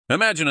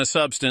Imagine a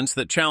substance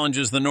that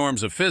challenges the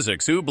norms of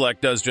physics.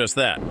 Oobleck does just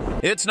that.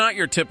 It's not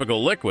your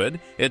typical liquid,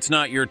 it's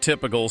not your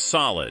typical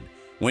solid.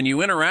 When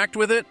you interact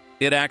with it,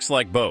 it acts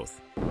like both.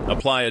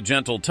 Apply a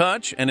gentle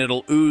touch and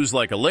it'll ooze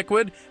like a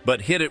liquid,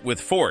 but hit it with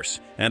force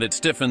and it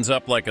stiffens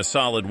up like a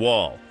solid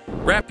wall.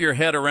 Wrap your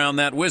head around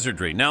that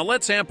wizardry. Now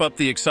let's amp up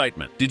the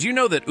excitement. Did you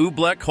know that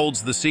Oobleck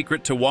holds the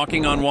secret to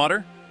walking on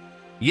water?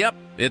 Yep,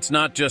 it's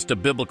not just a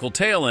biblical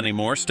tale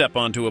anymore. Step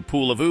onto a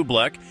pool of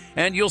Oobleck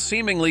and you'll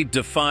seemingly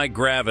defy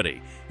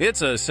gravity.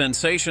 It's a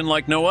sensation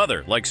like no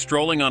other, like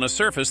strolling on a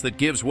surface that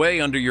gives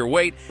way under your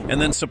weight and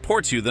then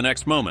supports you the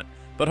next moment.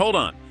 But hold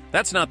on,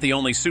 that's not the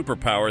only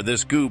superpower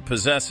this goo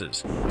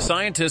possesses.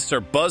 Scientists are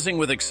buzzing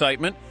with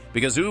excitement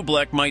because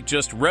Oobleck might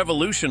just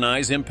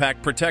revolutionize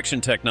impact protection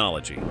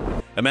technology.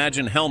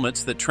 Imagine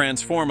helmets that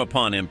transform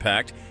upon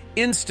impact,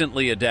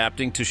 instantly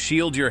adapting to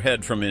shield your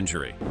head from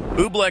injury.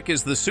 Oobleck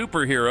is the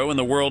superhero in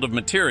the world of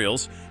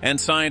materials, and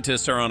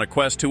scientists are on a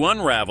quest to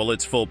unravel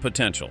its full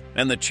potential.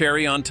 And the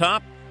cherry on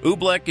top?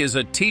 Oobleck is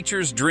a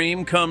teacher's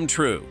dream come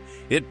true.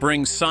 It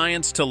brings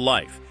science to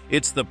life.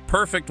 It's the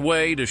perfect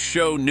way to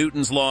show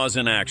Newton's laws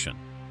in action.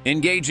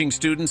 Engaging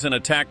students in a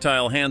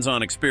tactile,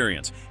 hands-on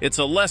experience. It's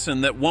a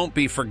lesson that won't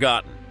be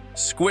forgotten.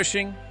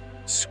 Squishing,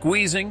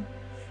 squeezing,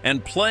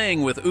 and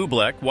playing with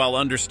Oobleck while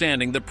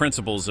understanding the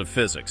principles of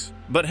physics.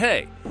 But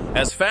hey,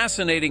 as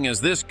fascinating as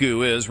this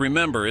goo is,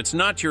 remember, it's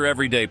not your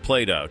everyday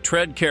Play-Doh.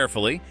 Tread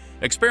carefully.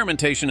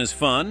 Experimentation is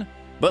fun,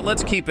 but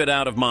let's keep it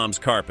out of mom's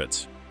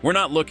carpets. We're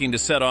not looking to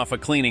set off a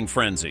cleaning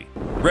frenzy.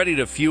 Ready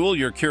to fuel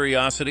your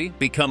curiosity?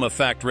 Become a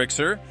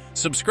fact-rixer?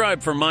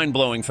 Subscribe for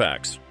mind-blowing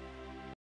facts.